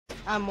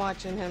I'm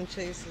watching him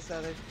chase this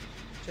other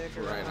chick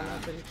around. Right on.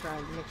 I've been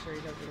trying to make sure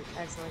he doesn't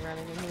accidentally run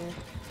into me.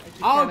 Like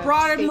Oh, it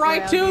brought him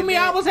right to me.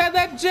 I almost had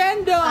that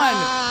gen done.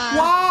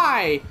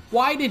 Why?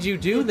 Why did you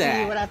do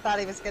that? What I thought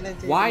he was gonna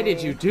do. Why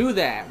did you do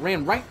that?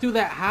 Ran right through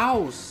that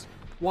house.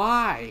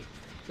 Why?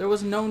 There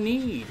was no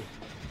need.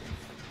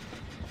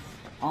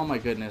 Oh my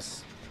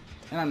goodness.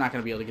 And I'm not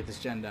gonna be able to get this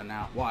gen done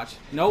now. Watch.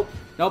 Nope.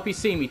 Nope, he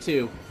see me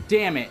too.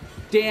 Damn it.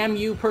 Damn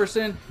you,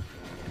 person.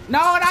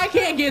 No, and I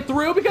can't get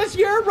through because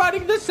you're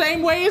running the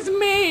same way as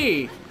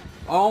me.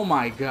 Oh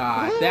my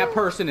god. That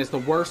person is the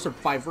worst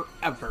survivor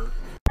ever.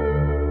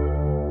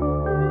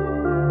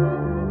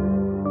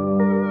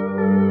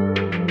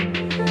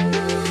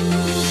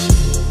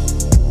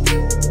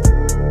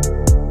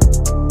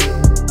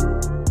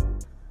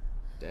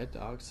 Dead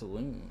Dog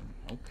Saloon.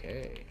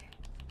 Okay.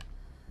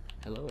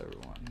 Hello,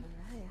 everyone.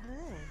 Hi.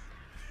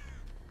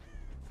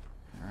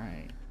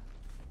 Alright.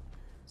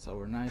 So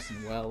we're nice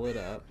and well lit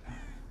up.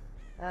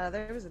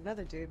 There was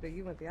another dude, but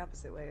you went the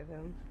opposite way of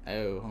him.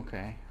 Oh,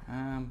 okay.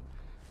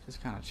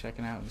 Just kind of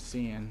checking out and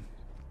seeing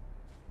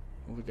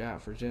what we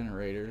got for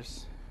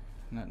generators.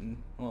 Nothing.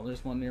 Well,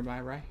 there's one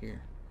nearby right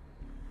here.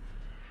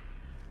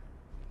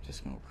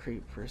 Just gonna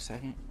creep for a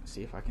second,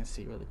 see if I can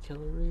see where the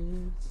killer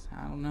is.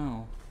 I don't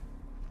know.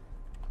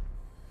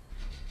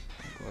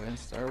 I'll go ahead and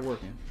start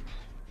working.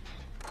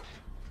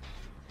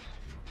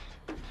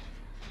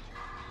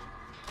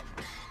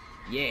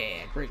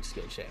 Yeah, great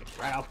skill check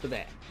right off the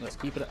bat. Let's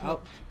keep it up. Oh,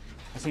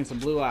 I seen some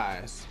blue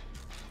eyes.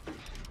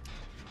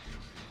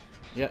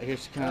 Yeah, here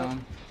she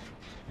comes.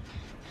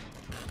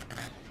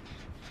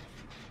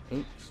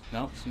 Oops,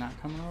 nope, she's not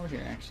coming over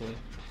here actually.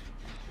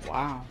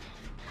 Wow.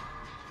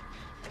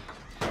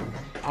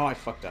 Oh, I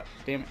fucked up.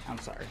 Damn it, I'm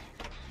sorry.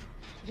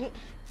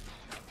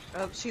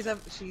 Oh, she's up.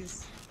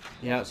 She's.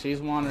 Yeah, she's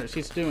wandering.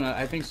 She's doing it.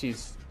 I think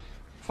she's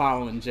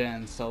following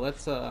Jen. So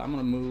let's. I'm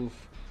gonna move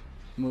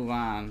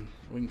on.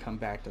 We can come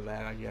back to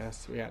that, I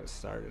guess. We gotta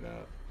start it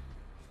up.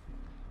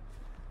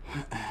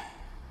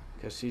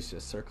 Because she's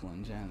just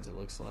circling gens, it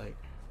looks like.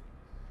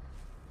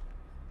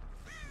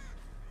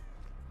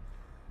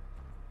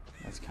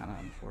 That's kind of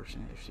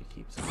unfortunate if she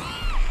keeps on.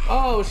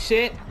 Oh,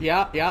 shit!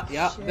 Yup.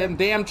 Shit. Them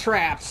damn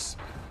traps!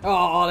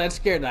 Oh, that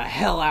scared the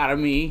hell out of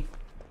me.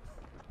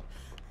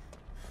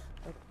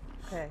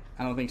 Okay.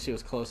 I don't think she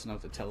was close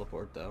enough to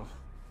teleport, though.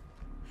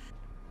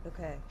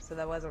 Okay, so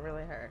that wasn't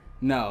really her.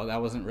 No, that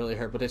wasn't really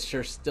her, but it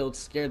sure still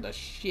scared the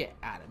shit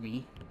out of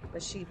me.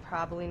 But she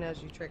probably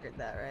knows you triggered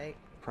that, right?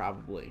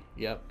 Probably.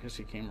 Yep, because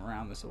she came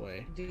around this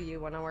way. Do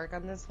you want to work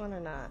on this one or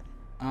not?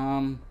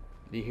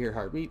 Do you hear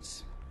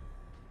heartbeats?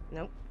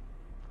 Nope.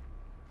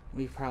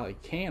 We probably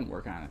can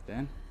work on it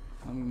then.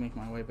 Let me make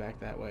my way back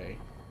that way.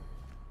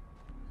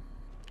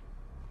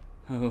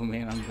 Oh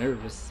man, I'm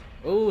nervous.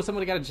 Oh,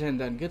 somebody got a gen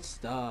done. Good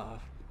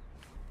stuff.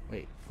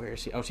 Wait, where is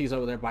she? Oh, she's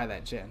over there by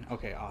that gen.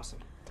 Okay, awesome.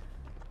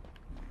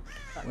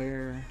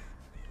 Where?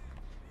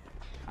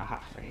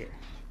 Aha, right here.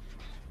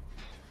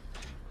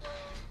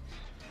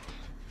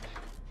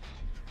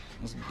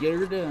 Let's get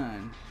her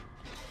done.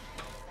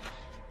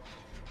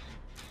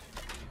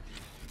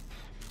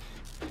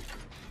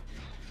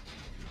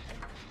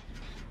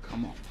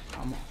 Come on,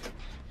 come on.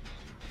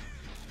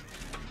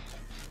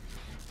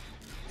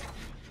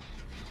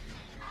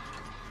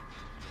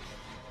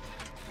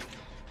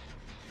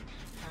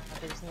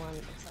 There's one.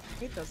 I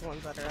hate those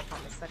ones that are up on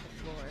the second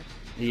floor.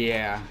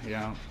 Yeah,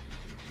 yeah.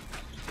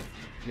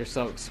 You're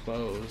so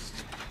exposed.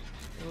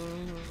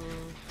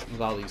 With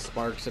all these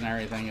sparks and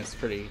everything, it's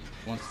pretty.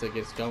 Once it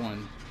gets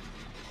going,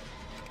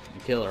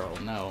 the killer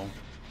will know.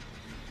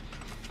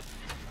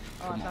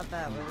 Oh, I thought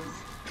that was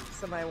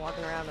somebody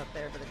walking around up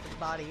there, but it's a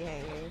body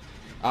hanging.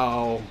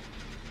 Oh.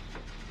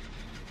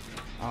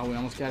 Oh, we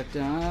almost got it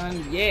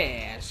done.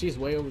 Yeah, she's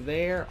way over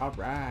there. All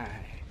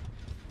right.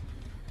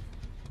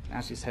 Now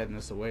she's heading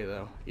this away,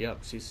 though. Yep,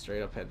 she's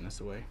straight up heading this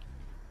away.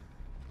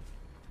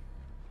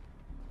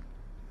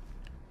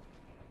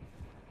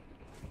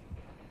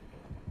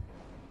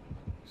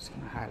 Just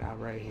gonna hide out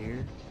right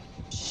here.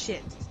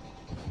 Shit.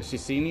 Has she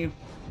seen you?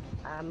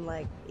 I'm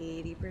like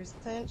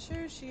 80%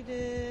 sure she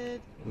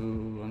did.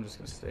 Ooh, I'm just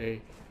gonna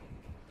stay.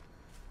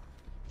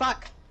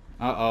 Fuck.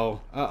 Uh-oh.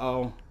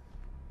 Uh-oh.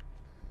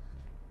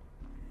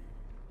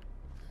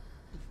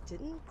 You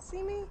didn't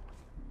see me?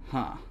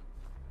 Huh.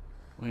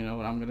 Well, you know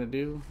what I'm gonna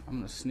do? I'm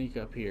gonna sneak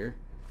up here.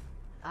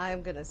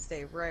 I'm gonna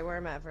stay right where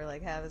I'm at for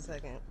like half a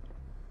second.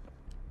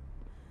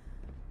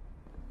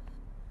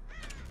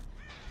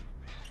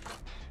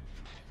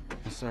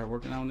 And start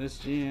working on this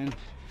gen.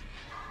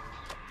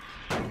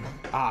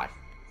 Ah, I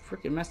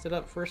freaking messed it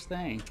up first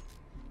thing.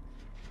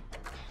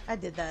 I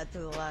did that to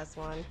the last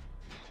one.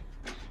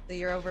 So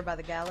you're over by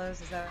the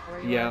gallows? Is that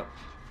where you Yep. are?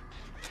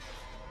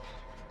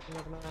 I'm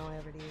making my way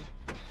over to you.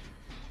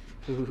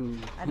 Ooh.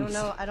 I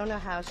don't know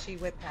how she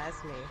whipped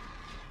past me.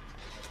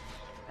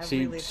 I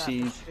really thought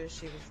for sure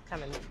she was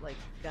coming, like,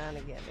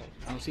 gonna get me.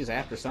 Oh, she's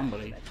after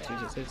somebody. She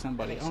just hit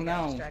somebody. Oh, Got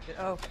no. distracted.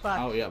 Oh, fuck.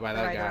 Oh, yeah, by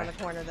that right guy. around the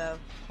corner, though.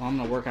 Well, I'm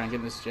gonna work on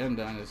getting this gen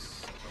done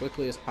as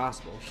quickly as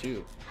possible.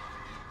 Shoot.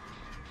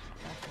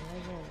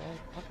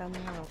 Okay. come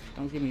out.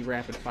 Don't give me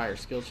rapid fire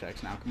skill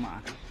checks now. Come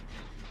on.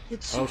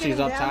 Oh, she's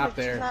up top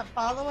there. She's not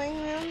following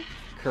him?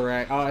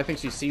 Correct. Oh, I think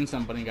she's seen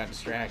somebody and got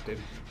distracted.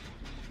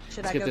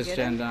 Let's get this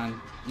gen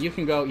done. You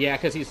can go. Yeah,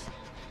 because he's...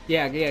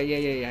 Yeah.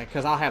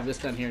 Because I'll have this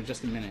done here in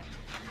just a minute.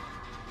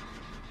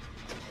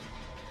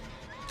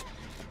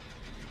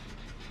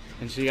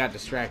 And she got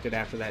distracted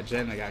after that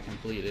gen that got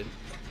completed.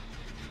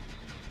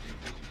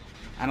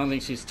 I don't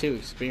think she's too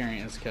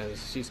experienced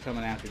because she's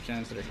coming after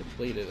gens that are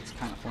completed. It's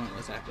kind of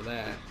pointless after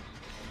that.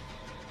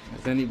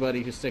 If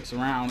anybody who sticks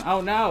around...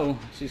 Oh, no!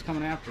 She's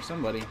coming after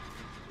somebody.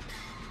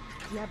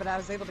 Yeah, but I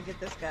was able to get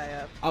this guy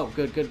up. Oh,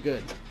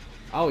 good.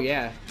 Oh,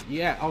 yeah.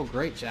 Yeah. Oh,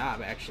 great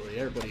job, actually.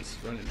 Everybody's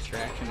running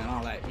distraction and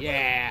all that.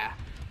 Yeah!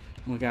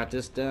 We got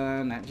this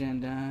done, that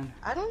gen done.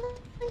 I don't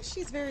think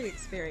she's very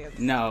experienced.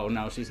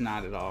 No, she's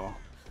not at all.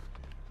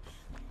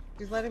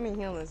 She's letting me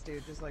heal this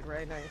dude just like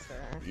right next to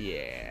her.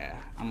 Yeah.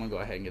 I'm gonna go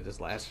ahead and get this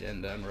last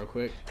gen done real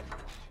quick.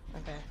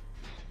 Okay.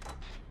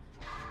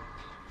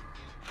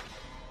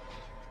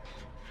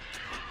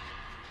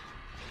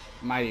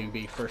 Might even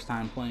be first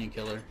time playing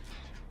killer.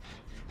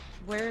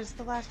 Where's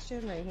the last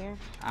gen? Right here?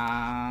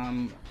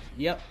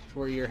 Yep.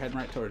 Where you're heading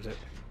right towards it.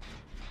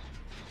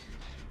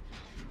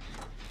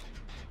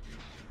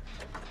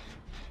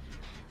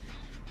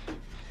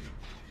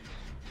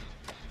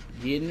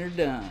 Getting her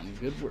done.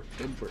 Good work.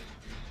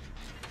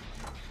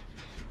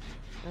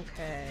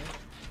 Okay.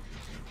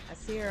 I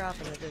see her off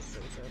in the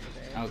distance over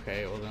there.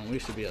 Okay, well then we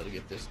should be able to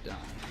get this done.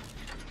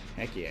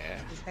 Heck yeah.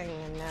 He's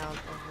hanging out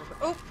over...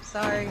 Oh,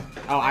 sorry.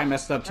 Oh, I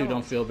messed up too.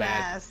 Don't feel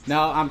bad. Fast.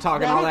 No, I'm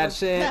talking all that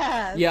shit.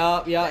 Fast.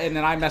 Yup, and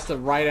then I messed up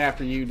right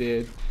after you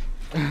did.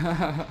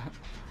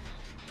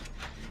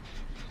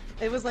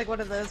 It was like one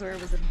of those where it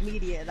was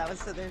immediate. I was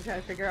sitting there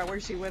trying to figure out where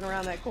she went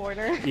around that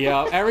corner.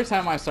 Yeah, every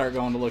time I start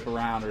going to look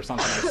around or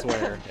something, I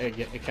swear,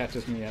 it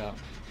catches me up.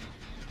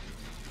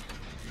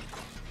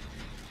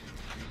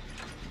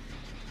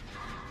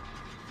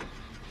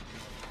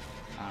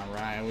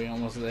 Alright, we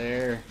almost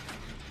there.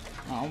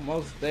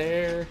 Almost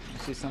there. I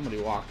see somebody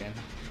walking.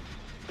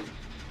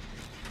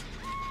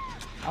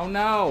 Oh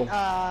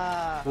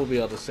no! We'll be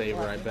able to save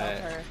her, I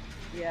bet.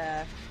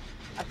 Yeah.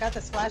 I've got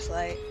this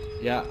flashlight.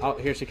 Yeah, oh,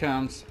 here she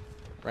comes.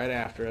 Right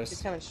after us.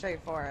 She's coming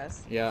straight for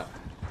us. Yeah.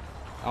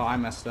 Oh, I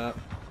messed up.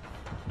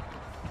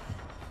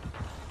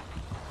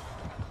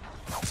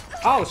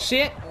 Oh,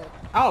 shit!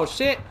 Oh,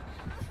 shit!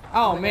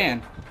 Oh,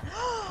 man.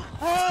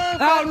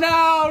 Oh,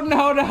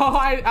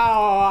 no!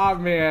 Oh,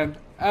 man.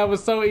 That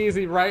was so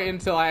easy right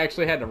until I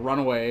actually had to run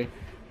away.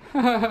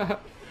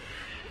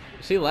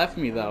 She left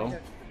me, though.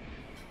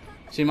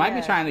 She might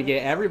be trying to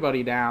get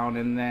everybody down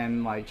and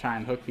then, like, try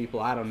and hook people.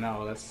 I don't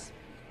know.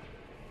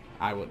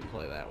 I wouldn't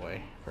play that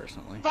way,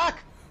 personally. Fuck!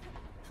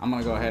 I'm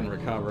gonna go ahead and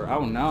recover.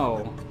 Oh,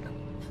 no.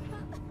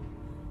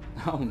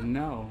 Oh,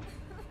 no.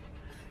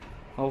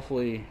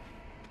 Hopefully,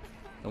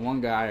 the one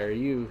guy or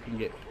you can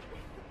get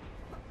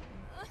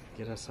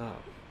us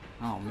up.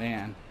 Oh,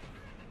 man.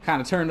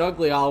 Kind of turned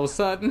ugly all of a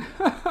sudden.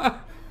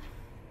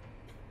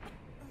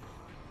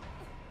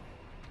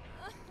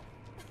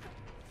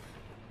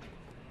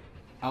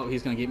 Oh,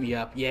 he's gonna get me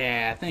up.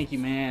 Yeah, thank you,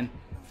 man.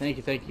 Thank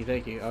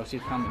you. Oh,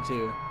 she's coming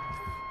too.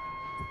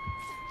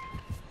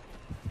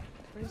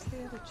 Where's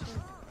the other chick?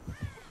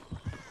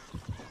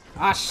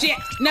 Ah, shit!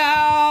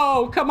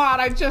 No! Come on,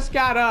 I just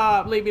got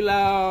up. Leave me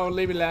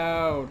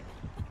alone.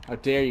 How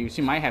dare you?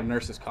 She might have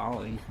nurses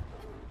calling.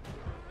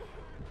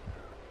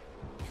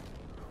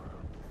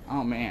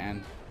 Oh,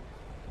 man.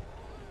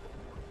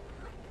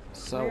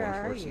 So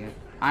unfortunate.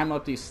 I'm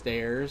up these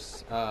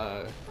stairs.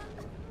 I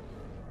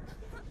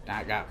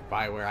got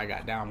by where I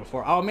got down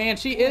before. Oh man,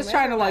 she is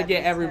trying to like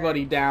get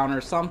everybody down or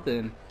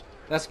something.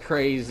 That's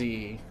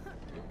crazy.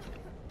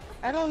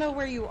 I don't know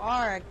where you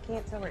are. I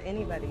can't tell where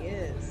anybody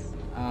is.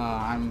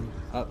 I'm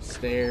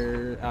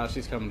upstairs. Oh,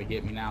 she's coming to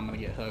get me now. I'm gonna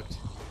get hooked.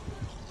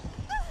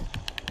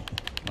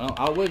 Well,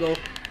 I'll wiggle.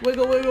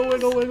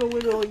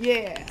 Wiggle.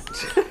 Yeah.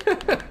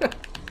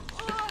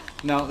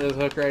 No, there's a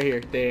hook right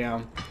here.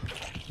 Damn.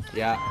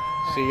 Yeah,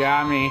 she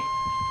got me.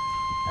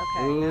 Okay,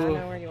 now I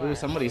know where you are. Ooh,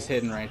 somebody's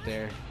hidden right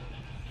there.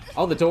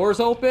 Oh, the door's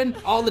open?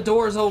 Oh, the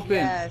door's open.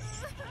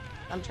 Yes.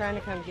 I'm trying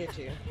to come get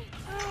you.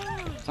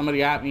 Somebody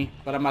got me,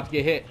 but I'm about to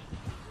get hit.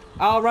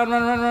 Oh, run.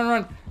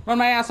 Run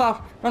my ass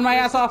off. Run.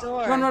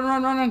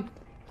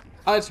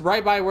 Oh, it's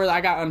right by where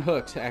I got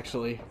unhooked,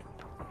 actually.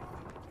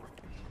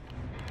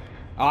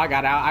 Oh, I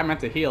got out. I meant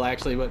to heal,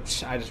 actually,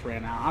 but I just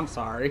ran out. I'm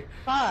sorry.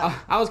 Fuck.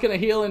 I was going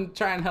to heal and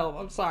try and help.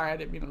 I'm sorry. I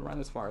didn't mean to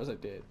run as far as I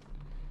did.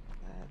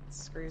 That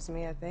screws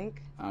me, I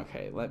think.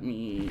 Okay,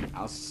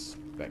 I'll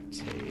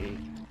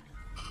spectate.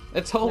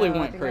 It totally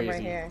went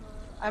crazy.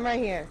 I'm right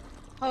here.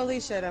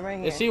 Holy shit, I'm right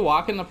here. Is she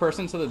walking the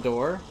person to the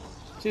door?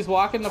 She's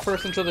walking the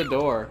person to the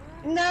door.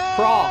 No!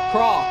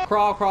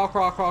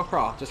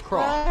 Crawl. Just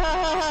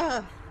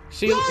crawl.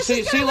 She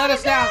let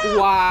us down.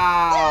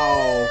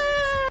 Wow.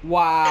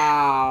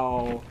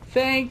 Wow.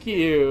 Thank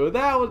you.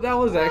 That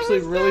was actually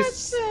really...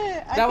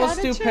 That was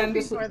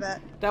stupendous.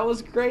 That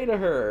was great of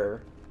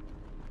her.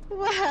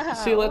 Wow.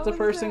 She let the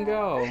person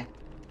go.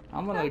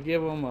 I'm gonna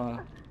give him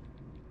a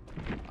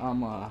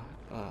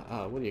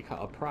what do you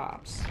call it?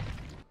 Props.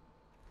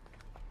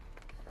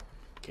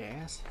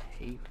 Gas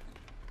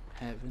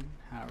heaven.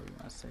 However you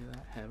want to say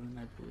that. Heaven,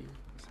 I believe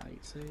that's how you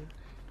say it.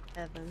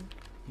 Heaven.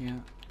 Yeah.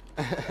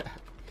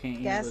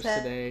 Can't Gas English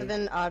today.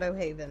 Heaven, Auto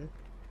Haven.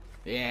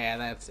 Yeah,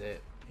 that's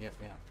it. Yep.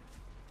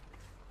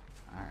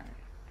 All right.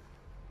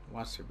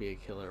 Watch there be a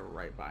killer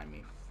right by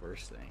me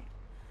first thing.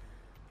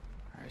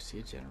 All right, see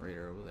a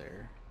generator over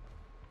there.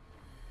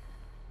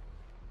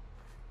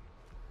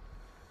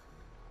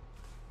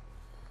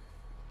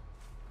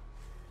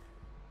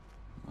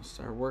 I'll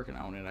start working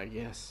on it, I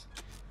guess.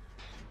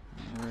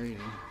 Alrighty.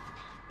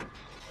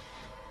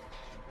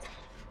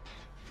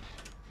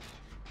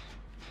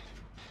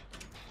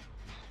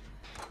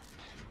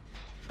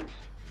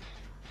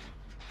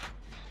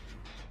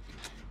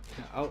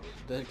 Oh,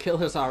 the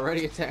killer's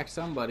already attacked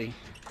somebody.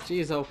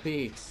 Jeez, oh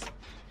Pete.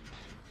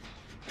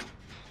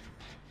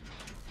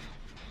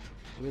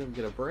 We don't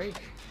get a break.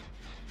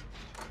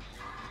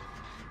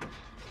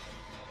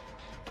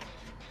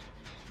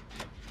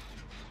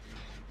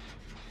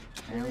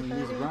 And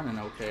he's running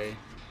okay.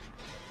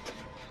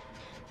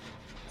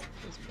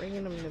 He's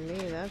bringing them to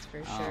me, that's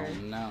for sure. Oh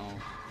no.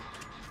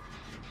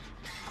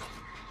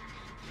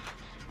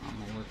 I'm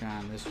gonna work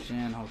on this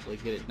gen, hopefully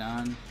get it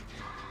done.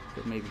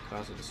 Could maybe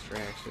cause a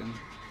distraction.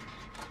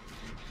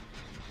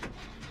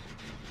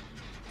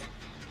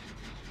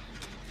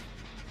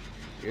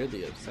 You're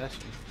the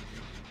obsession.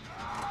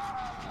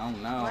 Oh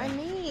no. Why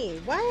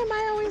me? Why am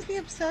I always the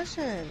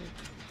obsession?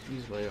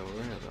 He's way over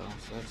there though,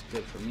 so that's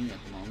good for me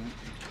at the moment.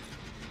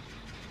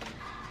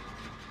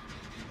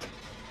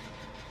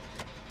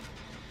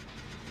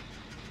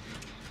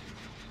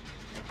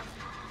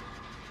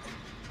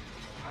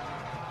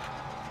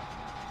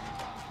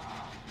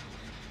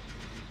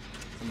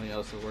 Somebody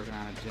else is working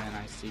on a gen,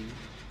 I see.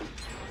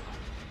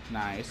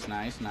 Nice.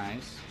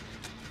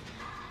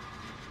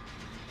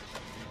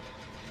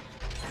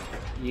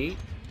 Yeet.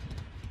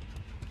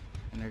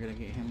 And they're gonna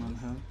get him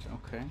unhooked.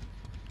 Okay.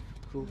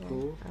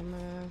 Cool.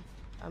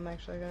 I'm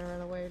actually gonna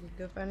run away to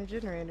go find a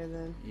generator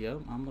then. Yep,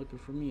 I'm looking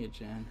for me a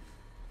gen.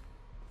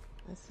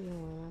 I see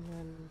one I'm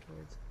heading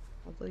towards.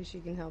 Hopefully she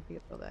can help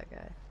you kill that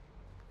guy.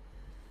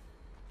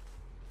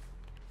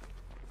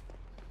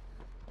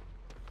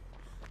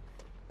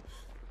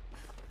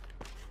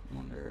 I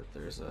wonder if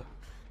there's a...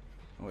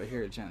 Oh, I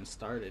hear a gen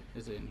started.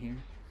 Is it in here?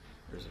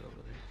 Or is it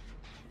over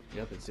there?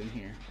 Yep, it's in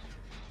here.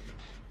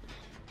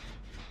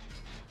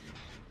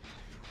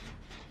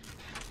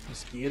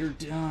 Let's get her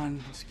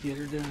done.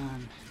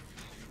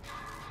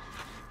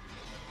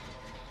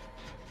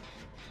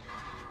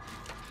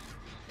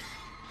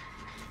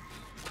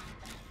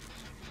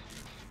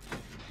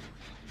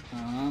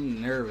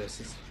 I'm nervous.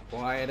 It's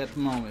quiet at the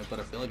moment, but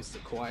I feel like it's the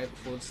quiet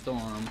before the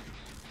storm.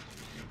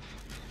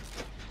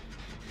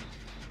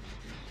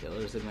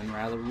 Killers have been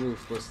rather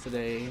ruthless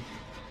today.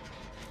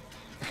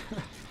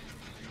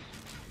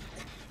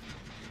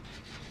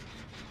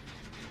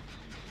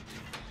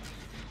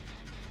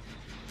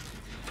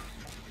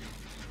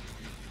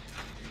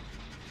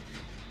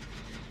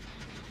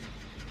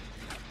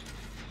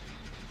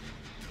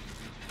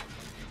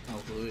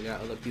 Hopefully we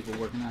got other people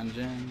working on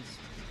gens.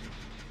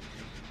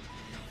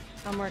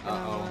 I'm working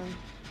on one.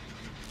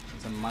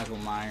 It's a Michael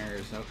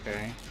Myers,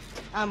 okay.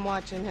 I'm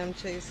watching him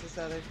chase this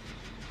other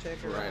chick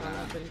around. Right on.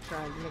 I've been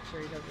trying to make sure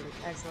he doesn't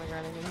accidentally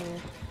run into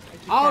me.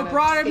 Oh, it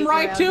brought him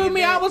right to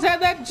me. I almost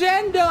had that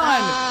gen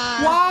done.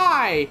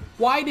 Why?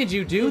 Why did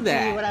you do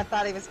that? What I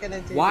thought he was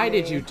gonna do. Why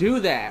did you do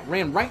that?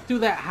 Ran right through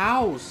that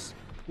house.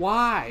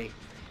 Why?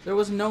 There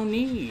was no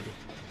need.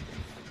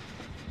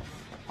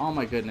 Oh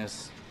my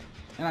goodness.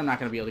 And I'm not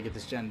gonna be able to get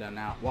this gen done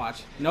now.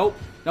 Watch. Nope.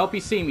 Nope,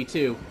 you see me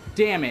too.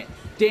 Damn it.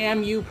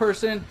 Damn you,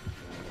 person.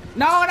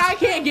 No, and I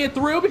can't get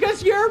through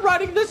because you're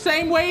running the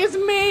same way as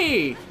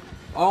me.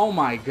 Oh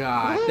my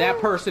god. That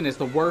person is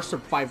the worst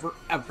survivor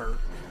ever.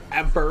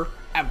 Ever.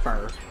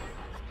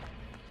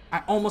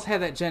 I almost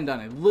had that gen done.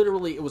 And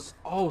literally, it was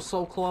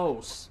so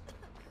close.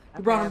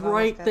 You brought him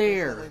right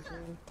there.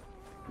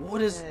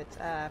 What is...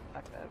 Fucked up.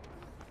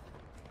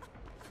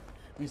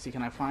 Let me see.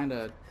 Can I find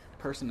a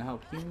person to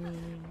help you?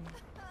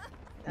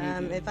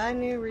 If I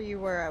knew where you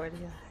were, I would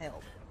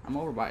help. I'm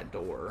over by a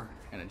door,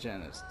 and a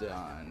gen is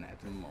done at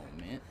the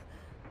moment.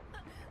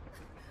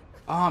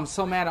 Oh, I'm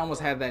so mad I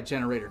almost had that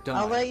generator done.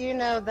 I'll let you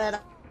know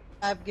that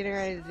I'm getting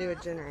ready to do a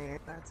generator.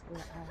 That's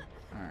what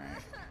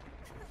Alright.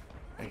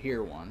 I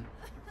hear one.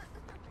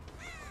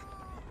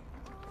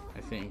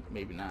 I think.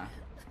 Maybe not.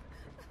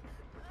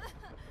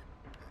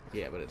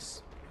 Yeah, but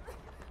it's...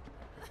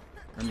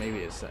 Or maybe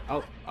it's...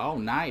 Oh,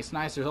 nice.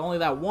 There's only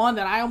that one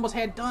that I almost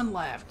had done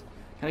left.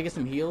 Can I get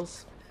some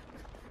heals?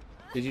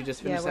 Did you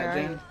just finish that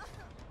gen?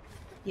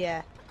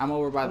 Yeah. I'm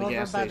over by the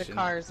gas station. Over by the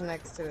cars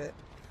next to it.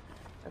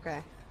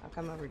 Okay. I'll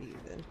come over to you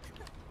then.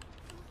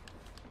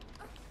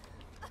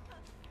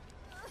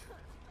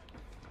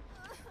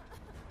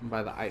 I'm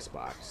by the ice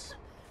box.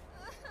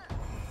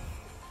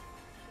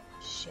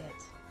 Shit.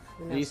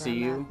 Did he see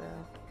you?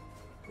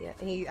 Yeah,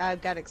 I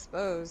got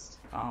exposed.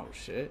 Oh,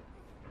 shit.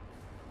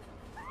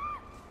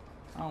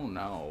 Oh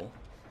no.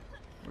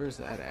 Where's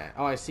that at?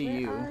 Oh, I see Where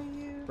you. are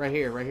you. Right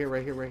here, right here,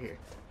 right here, right here.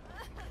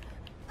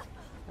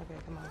 Okay,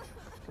 come on.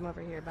 Come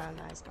over here behind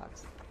the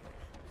icebox.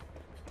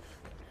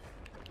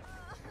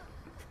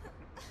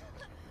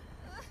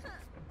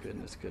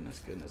 Goodness, goodness,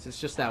 goodness. It's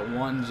just that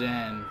one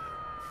gen.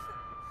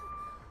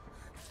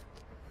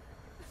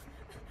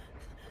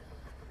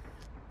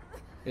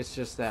 It's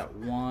just that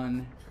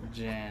one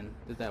gen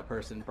that that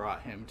person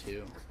brought him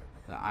to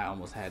that I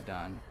almost had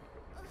done.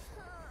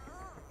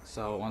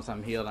 So once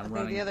I'm healed, I'm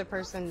running. The other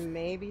person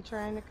may be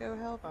trying to go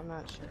help. I'm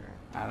not sure.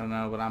 I don't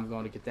know, but I'm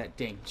going to get that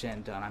dang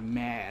gen done. I'm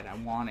mad. I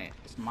want it.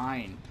 It's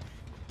mine.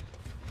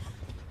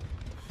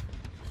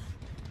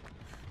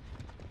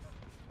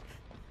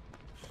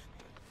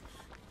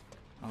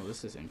 Oh,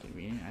 this is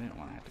inconvenient. I didn't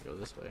want to have to go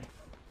this way.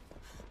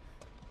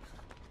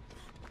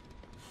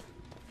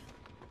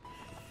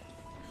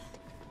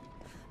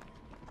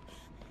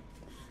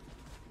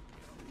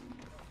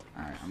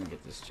 Alright, I'm gonna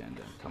get this gen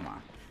done. Come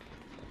on.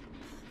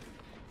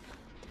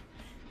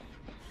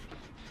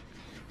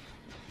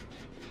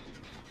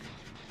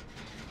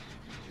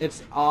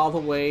 It's all the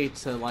way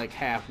to like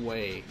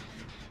halfway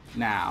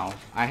now.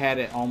 I had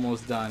it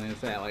almost done and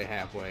it's at like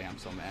halfway. I'm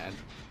so mad.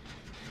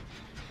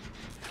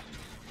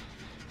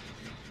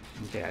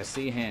 Okay, I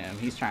see him.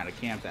 He's trying to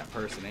camp that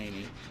person, ain't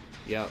he?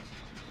 Yep.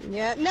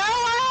 Yeah. No,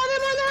 I had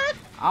him on that.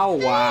 Oh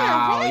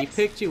wow, There, he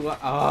picked you up.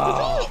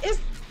 Oh.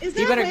 Is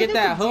He better get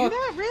that hook.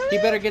 That, really?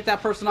 He better get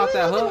that person off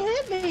that hook.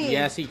 Hit me.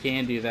 Yes, he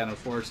can do that,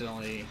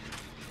 unfortunately.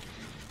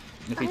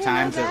 If he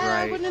times it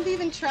right. I wouldn't have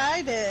even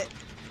tried it.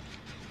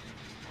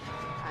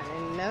 I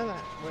didn't know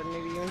that. Wouldn't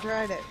have even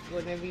tried it.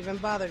 Wouldn't have even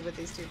bothered with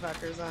these two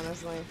fuckers,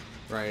 honestly.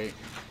 Right.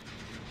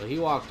 But he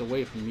walked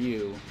away from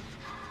you.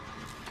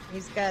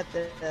 He's got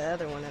the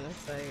other one in his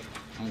sight.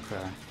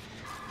 Okay.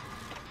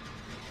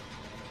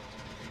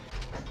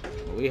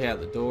 Well, we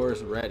have the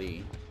doors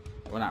ready.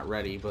 Well, not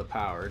ready, but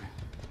powered.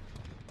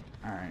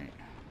 Alright.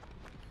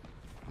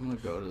 I'm gonna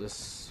go to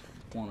this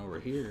one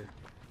over here.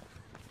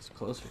 It's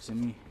closer to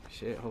me.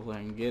 Shit, hopefully I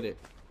can get it.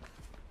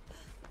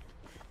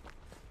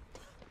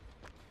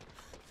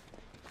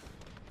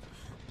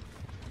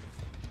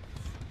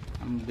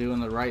 I'm doing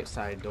the right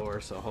side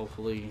door, so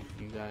hopefully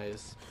you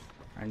guys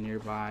are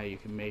nearby. You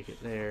can make it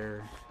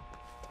there.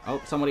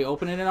 Oh, somebody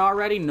opening it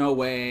already? No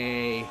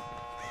way.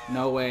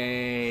 No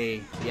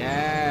way.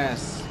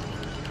 Yes.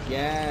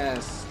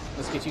 Yes.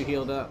 Let's get you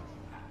healed up.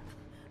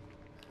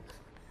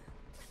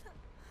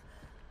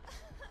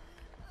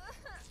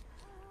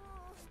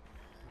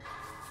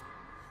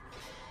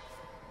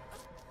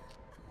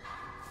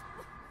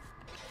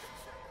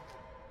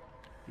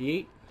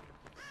 Yeet.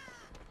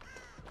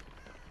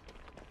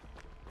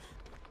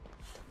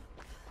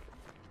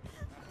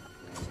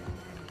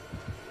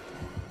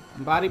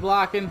 I'm body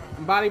blocking.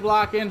 I'm body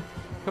blocking.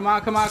 Come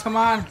on, come on, come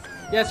on.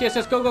 Yes, yes,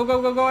 yes. Go, go,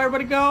 go, go, go.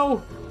 Everybody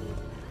go.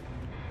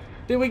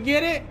 Did we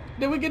get it?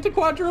 Did we get to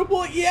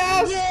quadruple?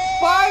 Yes! Yay!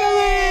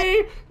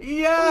 Finally!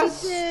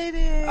 Yes! We did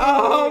it!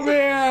 Oh,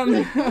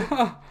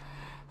 man.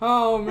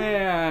 Oh,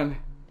 man.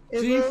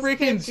 G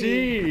freaking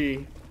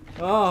G.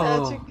 Oh.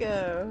 How'd you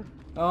go?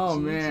 Oh,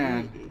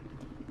 man.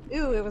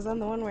 Ooh, it was on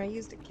the one where I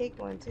used a cake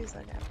one, too, so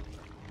I got it.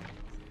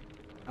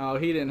 Oh,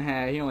 he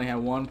only had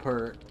one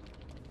perk.